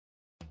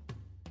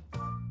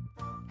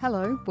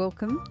Hello,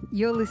 welcome.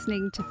 You're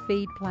listening to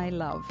Feed, Play,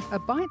 Love, a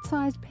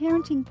bite-sized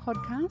parenting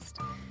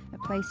podcast, a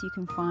place you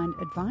can find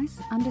advice,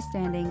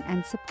 understanding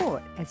and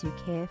support as you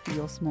care for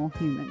your small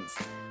humans.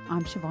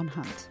 I'm Siobhan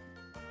Hunt.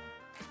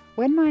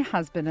 When my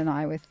husband and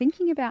I were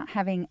thinking about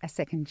having a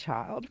second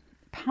child,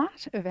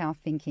 part of our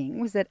thinking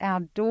was that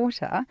our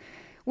daughter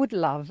would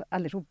love a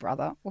little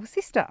brother or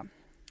sister.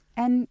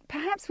 And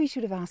perhaps we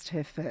should have asked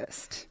her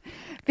first,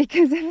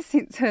 because ever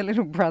since her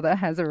little brother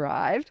has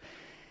arrived,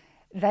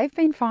 they've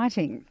been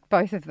fighting,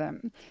 both of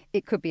them.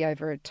 It could be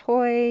over a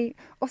toy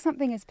or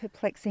something as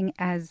perplexing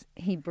as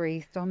he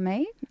breathed on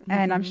me. Mm-hmm.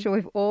 And I'm sure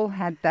we've all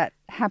had that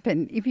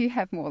happen if you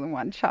have more than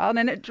one child,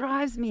 and it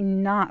drives me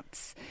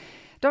nuts.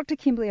 Dr.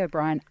 Kimberley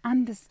O'Brien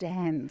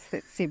understands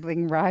that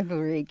sibling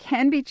rivalry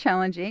can be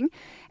challenging,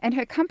 and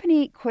her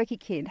company, Quirky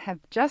Kid, have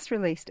just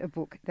released a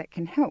book that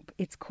can help.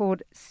 It's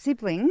called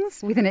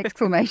Siblings, with an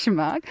exclamation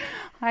mark.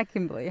 Hi,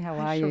 Kimberley. How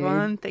are you?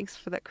 Siobhan, thanks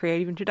for that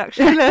creative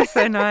introduction. That's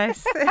so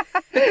nice.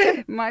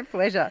 My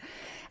pleasure.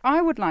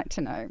 I would like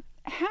to know,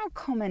 how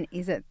common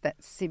is it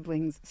that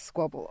siblings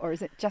squabble, or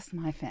is it just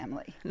my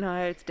family?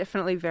 No, it's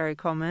definitely very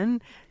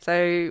common.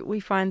 So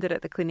we find that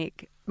at the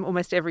clinic,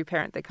 almost every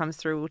parent that comes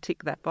through will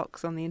tick that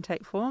box on the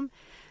intake form.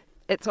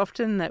 It's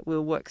often that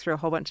we'll work through a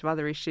whole bunch of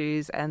other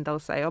issues and they'll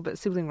say, oh, but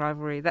sibling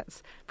rivalry,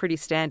 that's pretty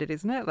standard,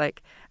 isn't it?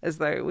 Like, as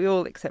though we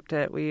all accept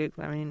it.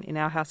 In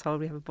our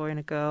household, we have a boy and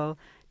a girl,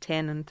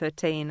 10 and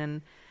 13,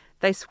 and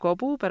they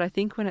squabble, but I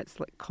think when it's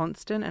like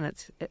constant and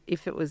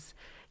if it was,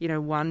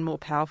 one more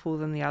powerful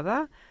than the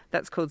other,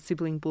 that's called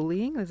sibling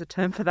bullying. There's a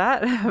term for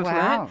that.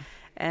 Wow.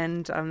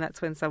 And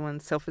that's when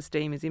someone's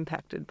self-esteem is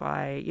impacted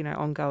by,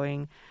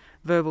 ongoing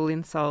verbal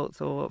insults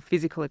or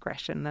physical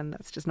aggression, then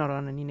that's just not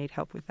on and you need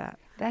help with that.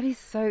 That is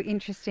so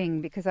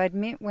interesting, because I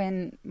admit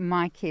when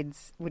my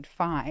kids would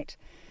fight,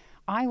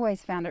 I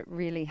always found it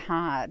really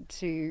hard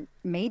to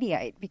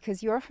mediate,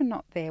 because you're often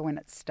not there when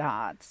it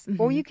starts. Mm-hmm.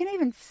 Or you can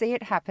even see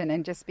it happen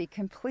and just be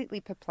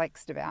completely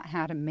perplexed about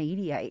how to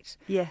mediate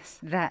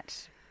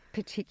that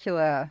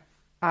particular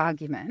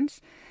argument.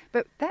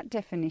 But that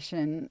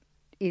definition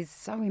is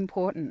so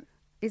important,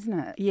 isn't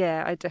it?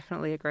 Yeah, I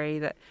definitely agree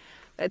that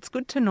it's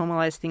good to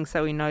normalise things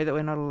so we know that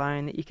we're not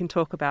alone, that you can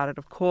talk about it,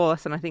 of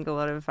course, and I think a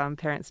lot of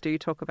parents do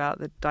talk about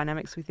the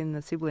dynamics within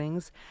the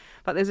siblings.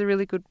 But there's a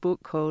really good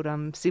book called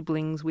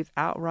Siblings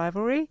Without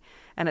Rivalry,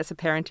 and it's a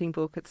parenting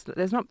book.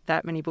 There's not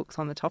that many books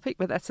on the topic,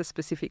 but that's a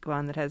specific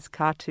one that has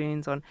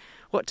cartoons on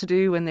what to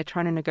do when they're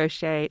trying to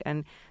negotiate,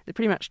 and it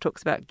pretty much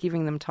talks about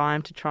giving them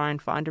time to try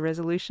and find a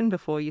resolution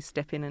before you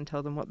step in and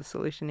tell them what the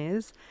solution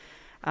is.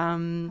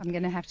 I'm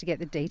going to have to get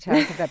the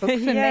details of that book for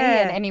me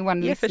and anyone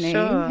listening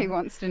who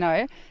wants to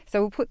know. So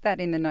we'll put that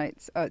in the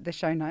notes, the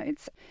show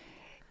notes.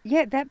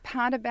 Yeah, that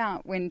part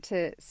about when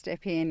to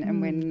step in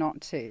and when not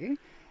to.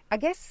 I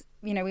guess,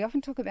 we often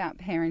talk about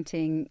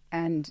parenting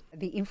and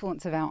the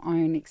influence of our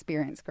own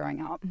experience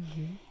growing up.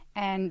 Mm-hmm.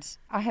 And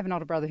I have an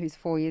older brother who's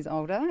 4 years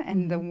older,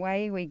 and the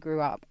way we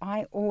grew up,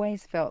 I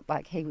always felt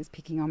like he was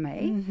picking on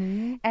me.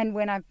 Mm-hmm. And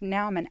when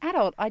now I'm an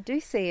adult, I do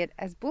see it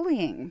as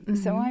bullying. Mm-hmm.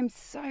 So I'm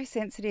so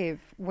sensitive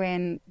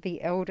when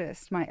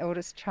my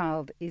eldest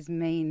child is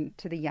mean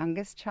to the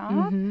youngest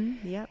child.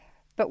 Mm-hmm. Yep.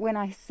 But when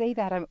I see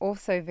that, I'm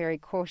also very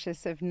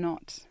cautious of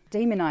not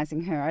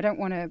demonising her. I don't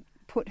want to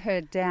put her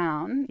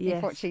down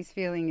if what she's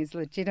feeling is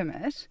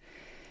legitimate.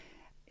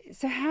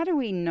 So how do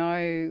we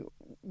know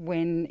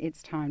when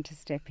it's time to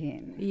step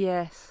in?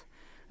 Yes.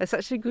 That's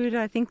such a good,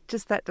 I think,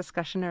 just that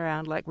discussion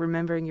around like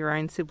remembering your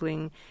own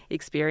sibling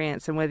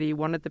experience and whether you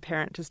wanted the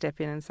parent to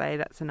step in and say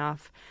that's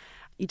enough.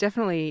 You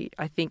definitely,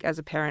 I think, as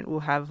a parent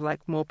will have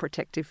like more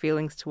protective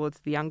feelings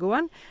towards the younger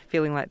one,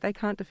 feeling like they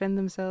can't defend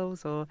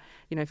themselves or,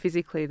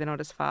 physically they're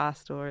not as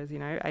fast or as,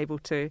 able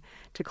to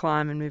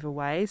climb and move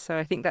away. So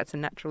I think that's a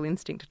natural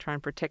instinct to try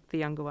and protect the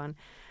younger one.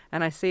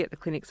 And I see at the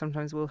clinic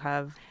sometimes we'll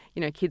have,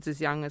 kids as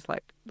young as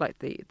like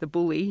the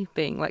bully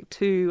being like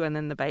 2 and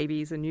then the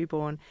baby's a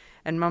newborn.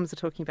 And mums are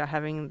talking about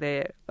having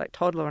their like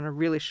toddler on a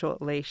really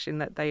short leash in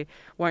that they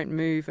won't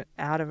move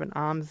out of an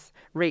arm's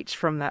reach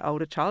from that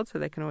older child, so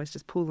they can always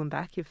just pull them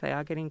back if they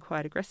are getting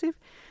quite aggressive.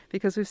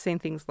 Because we've seen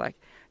things like,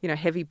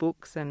 heavy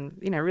books and,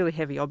 really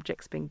heavy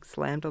objects being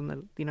slammed on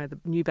the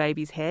new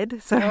baby's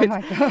head. So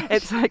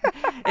it's like,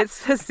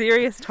 it's a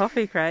serious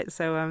topic, right?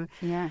 So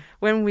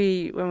when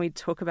we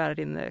talk about it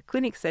in the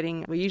clinic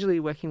setting, we're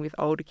usually working with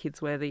older kids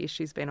where the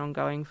issue's been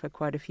ongoing for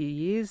quite a few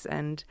years,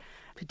 and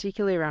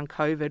particularly around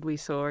COVID, we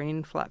saw an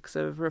influx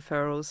of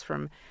referrals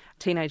from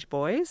teenage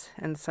boys,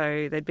 and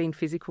so there'd been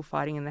physical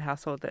fighting in the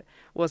household that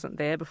wasn't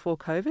there before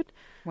COVID.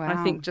 Wow.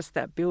 I think just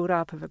that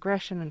build-up of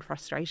aggression and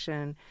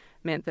frustration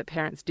meant that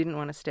parents didn't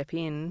want to step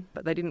in,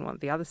 but they didn't want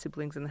the other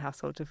siblings in the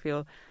household to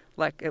feel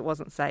like it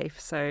wasn't safe.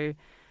 So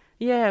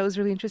yeah, it was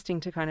really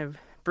interesting to kind of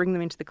bring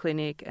them into the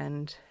clinic,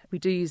 and we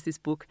do use this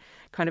book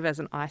kind of as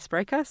an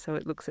icebreaker, so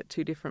it looks at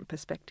 2 different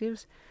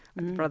perspectives,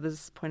 like the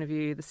brother's point of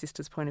view, the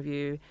sister's point of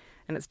view,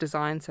 and it's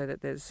designed so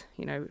that there's,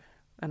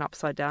 an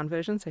upside down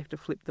version, so you have to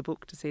flip the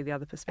book to see the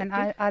other perspective.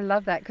 And I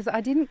love that, because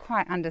I didn't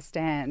quite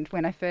understand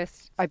when I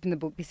first opened the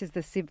book. This is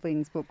the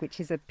Siblings book, which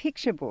is a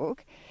picture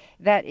book,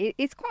 that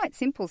it's quite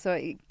simple, so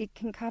it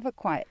can cover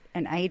quite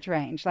an age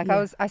range. Like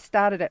I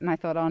started it and I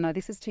thought, oh no,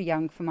 this is too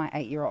young for my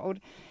 8-year-old.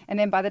 And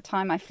then by the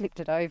time I flipped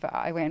it over,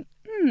 I went,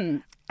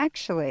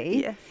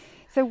 actually. Yes.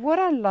 So what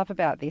I love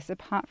about this,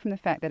 apart from the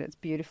fact that it's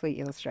beautifully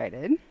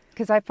illustrated,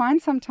 because I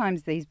find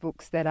sometimes these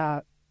books that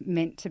are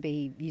meant to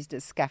be used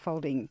as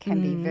scaffolding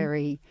can be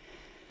very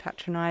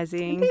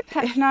patronising.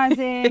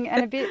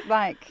 And a bit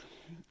like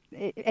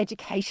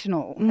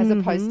educational as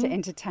opposed to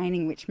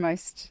entertaining, which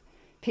most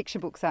picture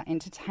books are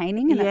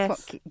entertaining, and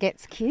that's what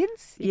gets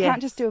kids. You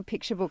can't just do a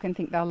picture book and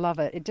think they'll love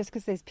it. Just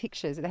because there's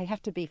pictures, they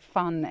have to be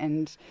fun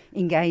and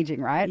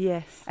engaging, right?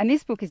 Yes. And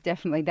this book is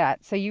definitely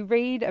that. So you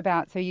read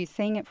about, so you're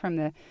seeing it from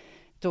the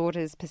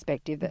daughter's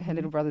perspective, that her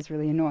little brother's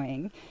really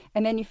annoying,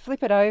 and then you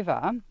flip it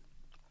over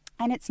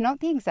and it's not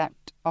the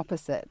exact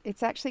opposite.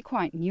 It's actually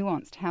quite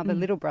nuanced how the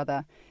little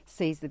brother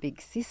sees the big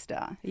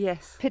sister.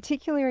 Yes.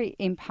 Particularly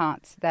in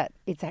parts that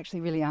it's actually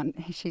really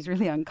she's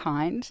really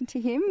unkind to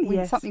him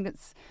with something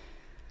that's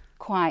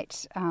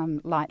quite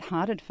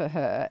light-hearted for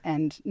her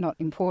and not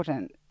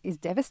important is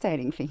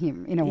devastating for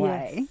him in a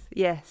way.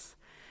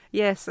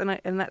 Yes, and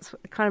that's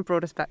kind of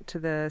brought us back to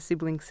the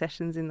sibling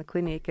sessions in the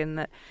clinic, and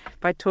that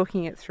by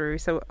talking it through,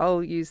 so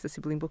I'll use the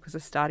sibling book as a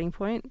starting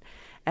point,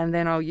 and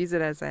then I'll use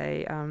it as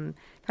a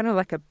kind of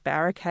like a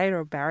barricade or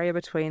a barrier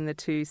between the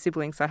two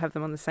siblings, so I have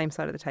them on the same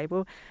side of the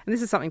table. And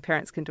this is something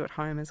parents can do at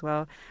home as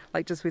well,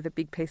 like just with a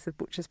big piece of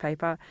butcher's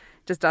paper,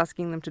 just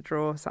asking them to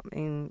draw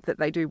something that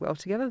they do well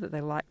together, that they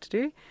like to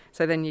do.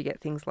 So then you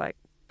get things like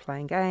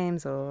playing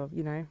games or,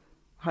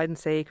 hide and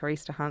seek or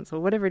Easter hunts or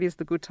whatever it is,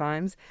 the good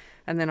times,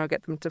 and then I'll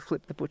get them to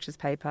flip the butcher's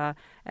paper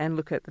and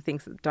look at the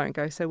things that don't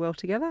go so well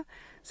together,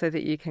 so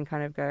that you can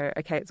kind of go,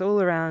 okay, it's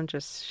all around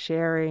just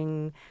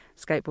sharing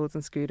skateboards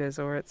and scooters,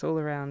 or it's all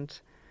around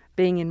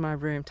being in my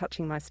room,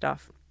 touching my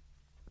stuff.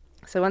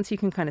 So once you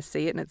can kind of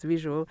see it and it's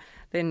visual,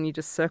 then you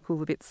just circle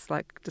the bits,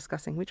 like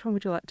discussing which one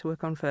would you like to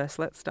work on first.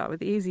 Let's start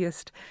with the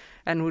easiest,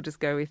 and we'll just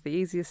go with the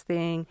easiest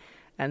thing,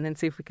 and then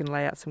see if we can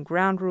lay out some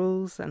ground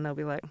rules, and they'll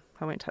be like,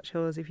 I won't touch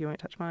yours if you won't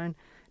touch mine.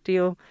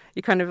 Deal.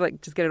 You kind of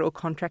like just get it all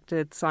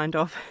contracted, signed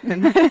off,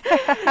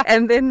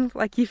 and then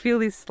like you feel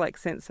this like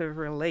sense of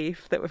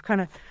relief that we've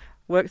kind of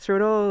worked through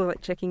it all,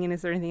 like checking in,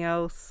 is there anything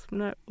else?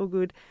 No, all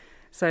good.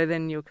 So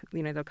then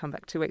they'll come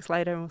back 2 weeks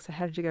later and we'll say,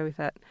 how did you go with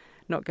that?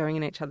 Not going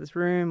in each other's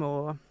room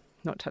or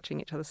not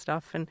touching each other's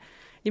stuff. And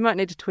you might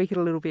need to tweak it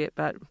a little bit,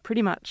 but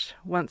pretty much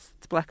once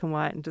it's black and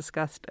white and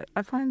discussed,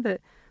 I find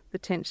that the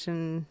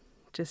tension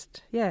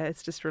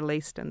it's just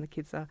released, and the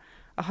kids are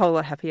a whole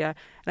lot happier.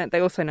 And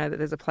they also know that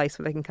there's a place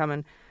where they can come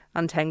and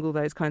untangle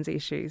those kinds of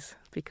issues,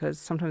 because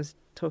sometimes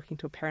talking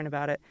to a parent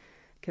about it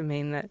can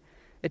mean that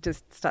it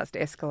just starts to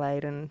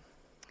escalate and,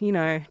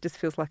 just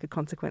feels like a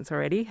consequence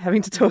already,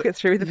 having to talk it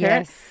through with the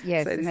parent.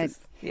 Yes.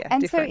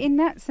 So so in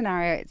that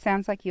scenario, it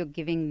sounds like you're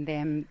giving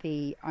them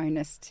the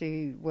onus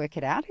to work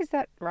it out. Is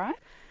that right?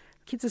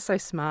 Kids are so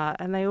smart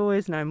and they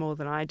always know more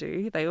than I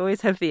do. They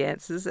always have the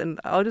answers,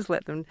 and I'll just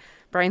let them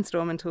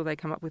brainstorm until they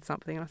come up with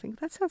something. And I think,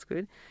 that sounds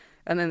good.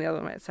 And then the other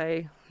one might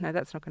say, no,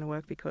 that's not going to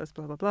work because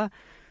blah, blah, blah.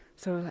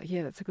 So we're like,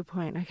 yeah, that's a good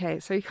point. Okay,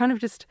 so you're kind of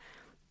just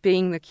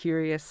being the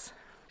curious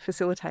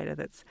facilitator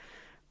that's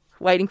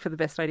waiting for the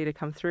best idea to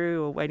come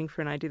through, or waiting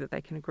for an idea that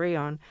they can agree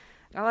on.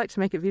 I like to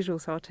make it visual,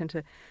 so I tend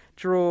to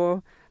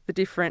draw the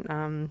different,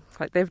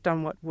 like they've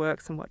done what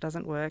works and what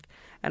doesn't work,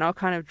 and I'll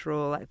kind of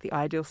draw like the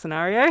ideal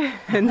scenario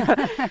and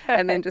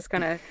then just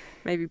kind of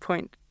maybe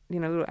point,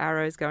 little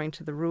arrows going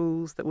to the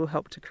rules that will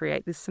help to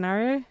create this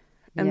scenario.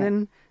 And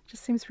then it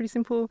just seems pretty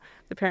simple.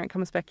 The parent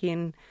comes back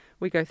in,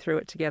 we go through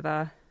it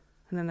together,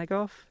 and then they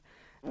go off.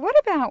 What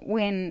about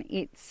when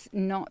it's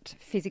not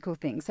physical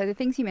things? So the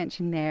things you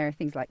mentioned there are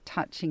things like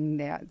touching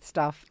their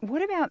stuff.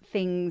 What about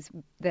things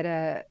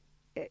that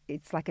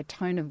it's like a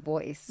tone of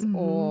voice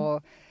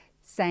or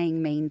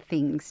saying mean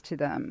things to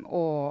them,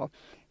 or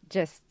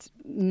just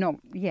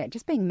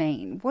being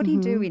mean? What do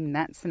you do in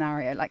that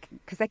scenario? Like,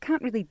 because they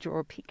can't really draw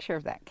a picture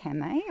of that, can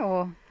they?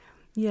 Or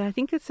yeah, I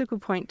think it's a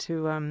good point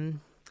to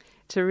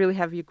really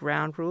have your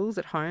ground rules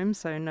at home.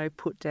 So no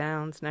put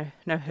downs,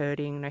 no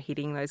hurting, no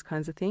hitting, those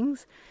kinds of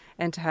things.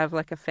 And to have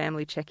like a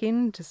family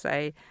check-in to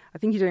say, I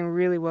think you're doing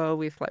really well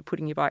with like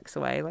putting your bikes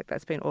away. Like,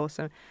 that's been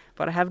awesome.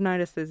 But I have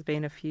noticed there's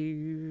been a few,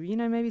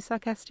 maybe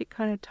sarcastic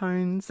kind of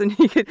tones, and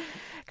you could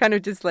kind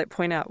of just like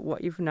point out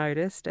what you've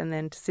noticed, and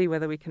then to see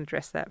whether we can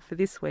address that for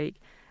this week.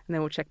 And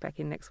then we'll check back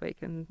in next week.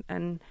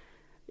 And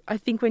I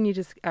think when you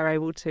just are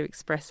able to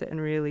express it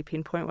and really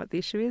pinpoint what the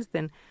issue is,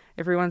 then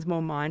everyone's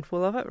more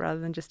mindful of it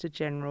rather than just a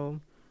general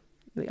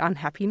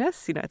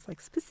unhappiness. It's like,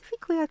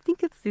 specifically, I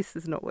think it's this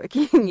is not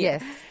working.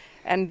 Yes.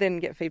 And then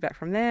get feedback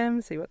from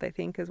them, see what they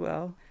think as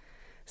well.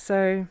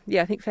 So,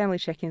 yeah, I think family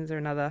check-ins are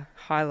another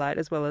highlight,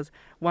 as well as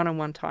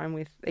one-on-one time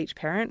with each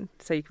parent.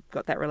 So you've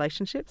got that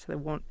relationship.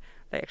 So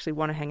they actually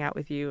want to hang out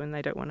with you, and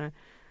they don't want to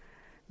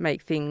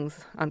make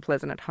things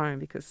unpleasant at home,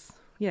 because,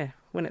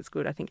 when it's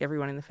good. I think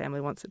everyone in the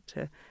family wants it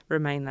to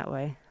remain that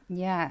way.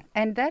 Yeah,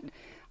 and that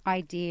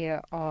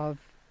idea of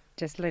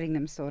just letting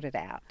them sort it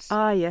out.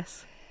 Ah,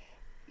 yes.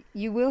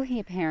 You will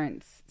hear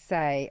parents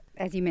say,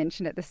 as you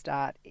mentioned at the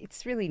start,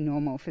 it's really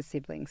normal for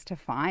siblings to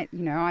fight.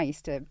 You know, I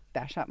used to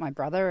bash up my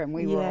brother and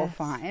we were all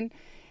fine.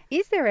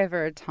 Is there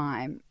ever a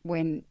time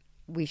when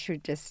we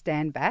should just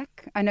stand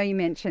back? I know you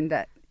mentioned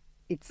that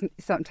it's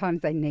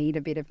sometimes they need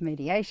a bit of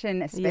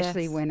mediation,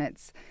 especially when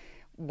it's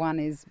one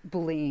is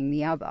bullying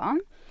the other.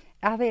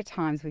 Are there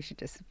times we should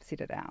just sit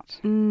it out?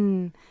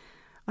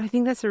 I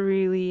think that's a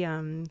really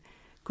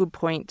good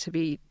point to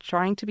be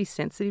trying to be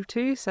sensitive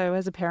to. So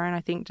as a parent, I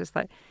think just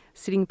like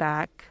sitting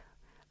back,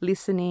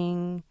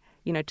 listening,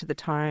 you know, to the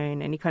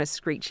tone, any kind of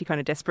screechy kind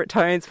of desperate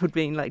tones would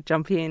be like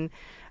jump in,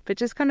 but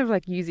just kind of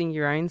like using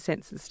your own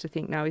senses to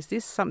think, now, is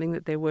this something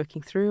that they're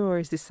working through or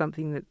is this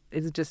something that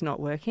is just not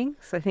working?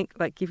 So I think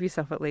like give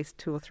yourself at least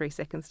 2 or 3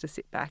 seconds to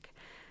sit back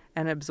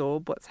and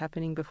absorb what's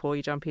happening before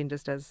you jump in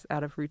just as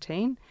out of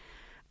routine.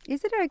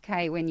 Is it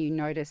okay when you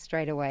notice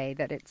straight away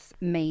that it's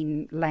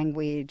mean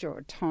language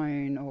or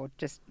tone or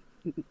just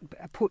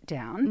a put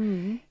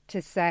down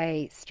to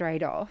say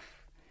straight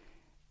off,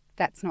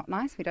 that's not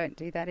nice, we don't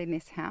do that in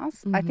this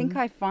house? I think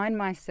I find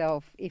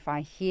myself, if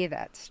I hear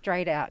that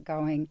straight out,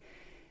 going,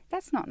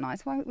 that's not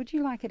nice. Why would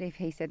you like it if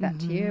he said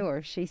that to you or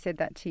if she said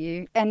that to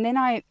you? And then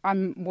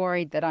I'm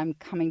worried that I'm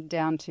coming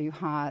down too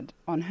hard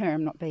on her.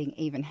 I'm not being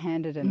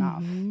even-handed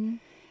enough.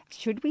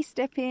 Should we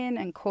step in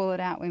and call it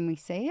out when we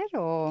see it,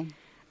 or...?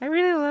 I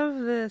really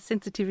love the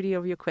sensitivity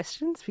of your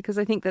questions, because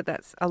I think that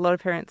that's a lot of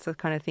parents are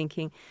kind of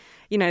thinking,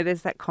 you know,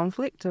 there's that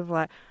conflict of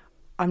like,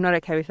 I'm not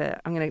okay with it.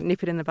 I'm going to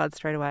nip it in the bud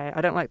straight away. I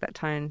don't like that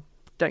tone.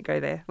 Don't go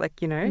there.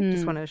 Like, you know,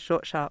 just want a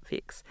short, sharp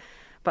fix.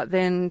 But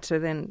then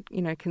to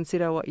you know,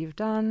 consider what you've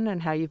done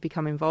and how you've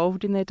become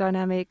involved in their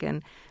dynamic,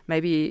 and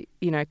maybe,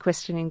 you know,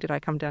 questioning, did I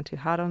come down too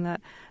hard on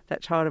that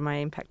child? Am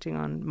I impacting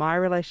on my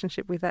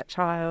relationship with that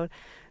child?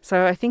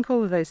 So I think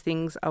all of those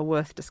things are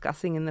worth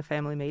discussing in the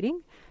family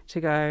meeting, to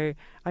go,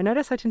 I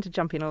notice I tend to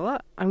jump in a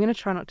lot. I'm going to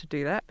try not to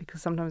do that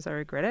because sometimes I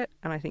regret it,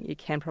 and I think you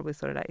can probably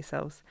sort it out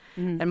yourselves.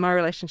 And my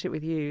relationship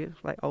with you,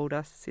 like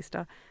older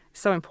sister,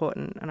 is so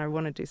important, and I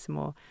want to do some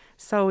more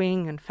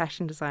sewing and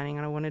fashion designing,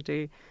 and I want to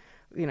do,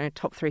 you know,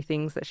 top 3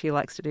 things that she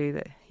likes to do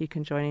that you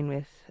can join in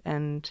with.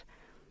 And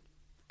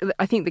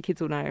I think the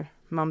kids will know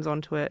mum's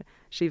onto it,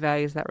 she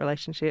values that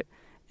relationship,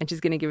 and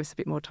she's going to give us a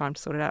bit more time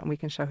to sort it out, and we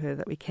can show her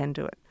that we can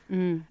do it.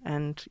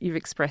 And you've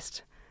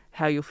expressed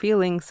how you're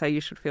feeling, so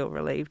you should feel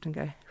relieved and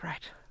go,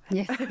 right,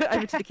 yes.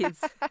 Over to the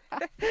kids.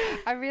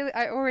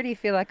 I already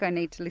feel like I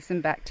need to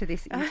listen back to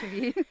this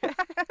interview.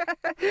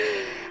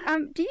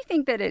 Do you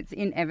think that it's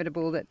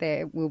inevitable that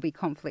there will be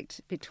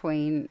conflict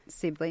between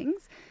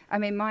siblings? I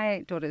mean,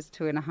 my daughter's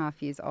 2.5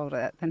 years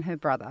older than her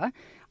brother.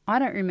 I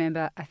don't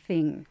remember a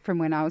thing from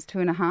when I was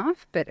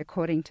 2.5, but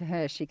according to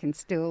her, she can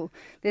still...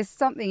 There's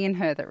something in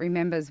her that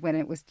remembers when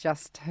it was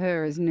just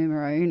her as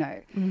numero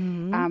uno.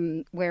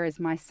 Whereas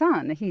my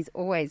son, he's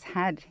always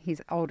had his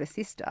older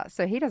sister,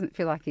 so he doesn't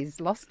feel like he's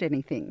lost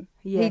anything.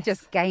 He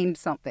just gained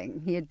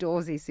something. He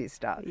adores his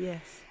sister.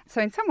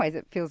 So in some ways,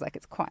 it feels like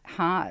it's quite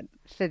hard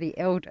for the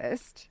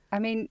eldest. I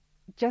mean,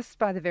 just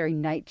by the very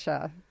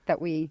nature that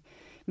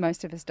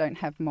most of us don't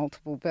have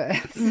multiple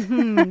births.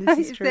 This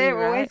is true, there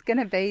right? always going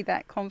to be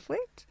that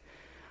conflict?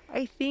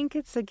 I think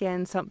it's,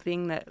 again,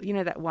 something that, you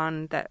know,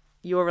 that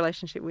your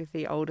relationship with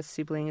the oldest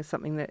sibling is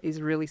something that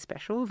is really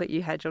special, that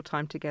you had your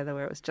time together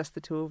where it was just the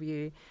 2 of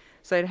you.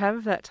 So to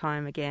have that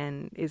time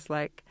again is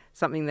like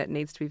something that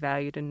needs to be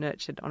valued and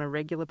nurtured on a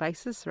regular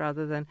basis,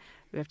 rather than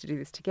we have to do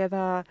this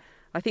together.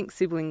 I think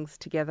siblings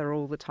together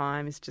all the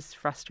time is just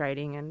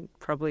frustrating and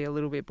probably a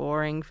little bit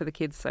boring for the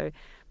kids. So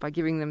by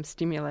giving them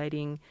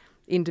stimulating,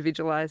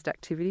 individualised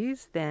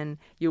activities, then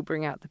you'll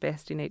bring out the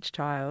best in each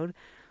child.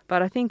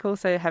 But I think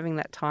also having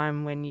that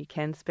time when you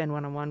can spend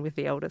one-on-one with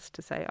the eldest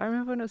to say, I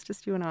remember when it was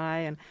just you and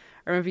I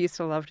remember you used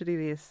to love to do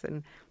this,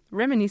 and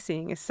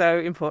reminiscing is so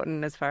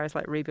important as far as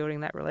like rebuilding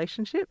that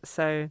relationship.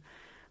 So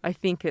I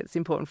think it's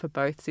important for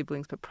both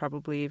siblings, but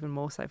probably even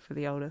more so for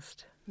the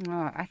eldest.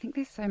 Oh, I think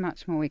there's so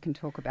much more we can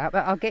talk about,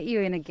 but I'll get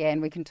you in again.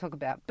 We can talk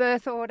about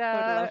birth order.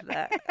 I would love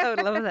that. I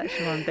would love that,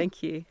 Siobhan.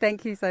 Thank you.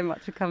 Thank you so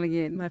much for coming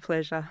in. My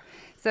pleasure.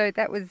 So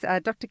that was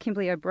Dr.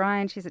 Kimberley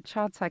O'Brien. She's a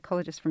child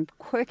psychologist from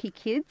Quirky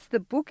Kids. The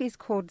book is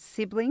called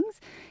Siblings.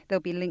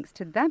 There'll be links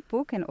to that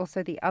book and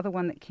also the other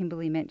one that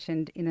Kimberley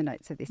mentioned in the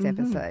notes of this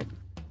episode.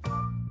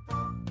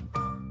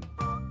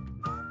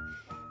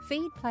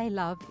 Feed, Play,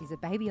 Love is a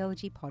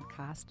babyology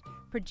podcast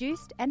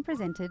produced and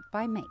presented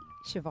by me,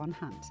 Siobhan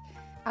Hunt.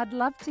 I'd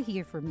love to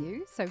hear from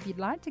you, so if you'd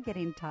like to get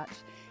in touch,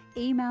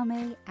 email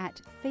me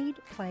at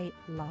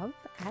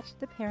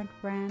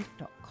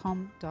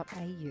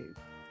feedplaylove@theparentbrand.com.au.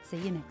 See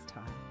you next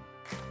time.